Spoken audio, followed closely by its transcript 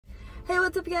Hey,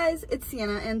 what's up guys? It's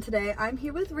Sienna and today I'm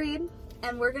here with Reed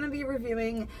and we're going to be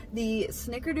reviewing the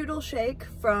Snickerdoodle shake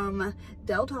from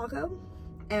Del Taco,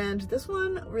 and this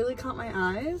one really caught my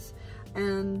eyes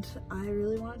and I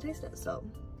really want to taste it, so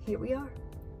here we are.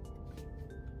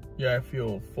 Yeah, I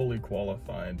feel fully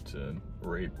qualified to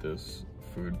rate this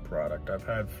food product. I've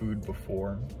had food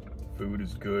before. Food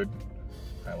is good.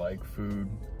 I like food.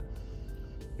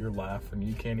 You're laughing,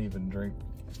 you can't even drink.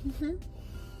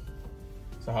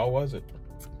 So how was it?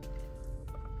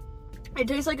 It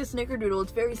tastes like a Snickerdoodle.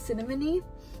 It's very cinnamony.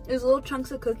 There's little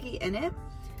chunks of cookie in it.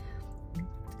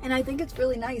 And I think it's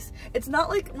really nice. It's not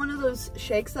like one of those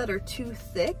shakes that are too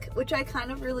thick, which I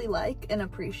kind of really like and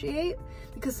appreciate,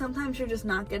 because sometimes you're just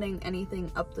not getting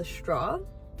anything up the straw.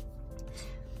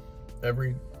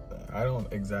 I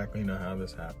don't exactly know how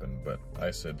this happened, but I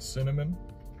said cinnamon,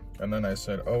 and then I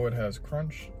said, oh, it has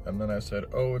crunch, and then I said,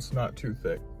 oh, it's not too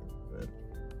thick.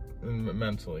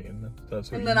 Mentally, and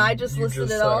that's what and then I just listed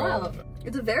it all out.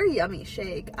 It's a very yummy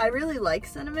shake. I really like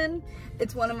cinnamon.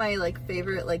 It's one of my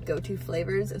favorite go-to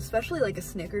flavors, especially like a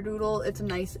Snickerdoodle. It's a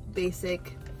nice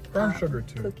basic brown sugar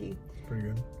too. Cookie. Pretty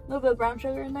good. A little bit of brown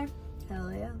sugar in there.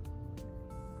 Hell yeah.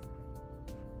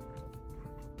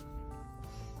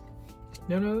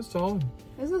 Yeah, no, that's solid.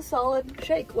 This is a solid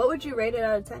shake. What would you rate it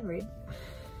out of 10, Reed?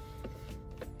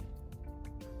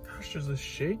 Gosh, as the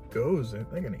shake goes, I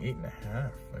think an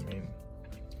 8.5. I mean,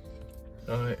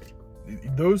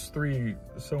 those three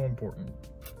are so important.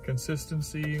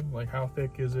 Consistency, like how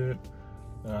thick is it?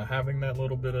 Having that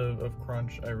little bit of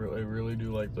crunch. I really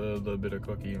do like the bit of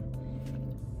cookie.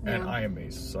 Yeah. And I am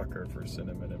a sucker for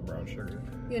cinnamon and brown sugar.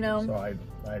 You know. So I'd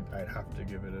have to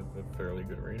give it a fairly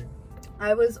good rating.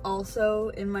 I was also,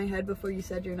 in my head before you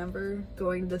said your number,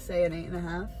 going to say an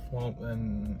 8.5. Well,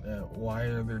 then why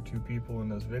are there two people in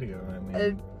this video? I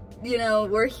mean, you know,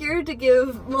 we're here to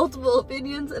give multiple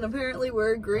opinions, and apparently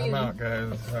we're agreeing. I'm out,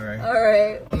 guys. Sorry.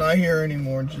 Alright. I'm not here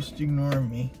anymore. Just ignore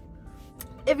me.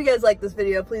 If you guys like this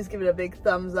video, please give it a big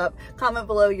thumbs up. Comment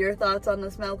below your thoughts on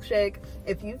this milkshake,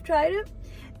 if you've tried it.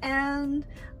 And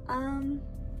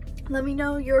let me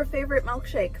know your favorite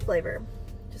milkshake flavor.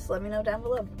 Just let me know down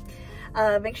below.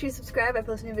 Make sure you subscribe. I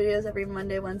post new videos every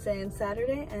Monday, Wednesday, and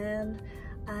Saturday, and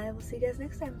I will see you guys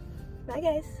next time. Bye,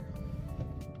 guys.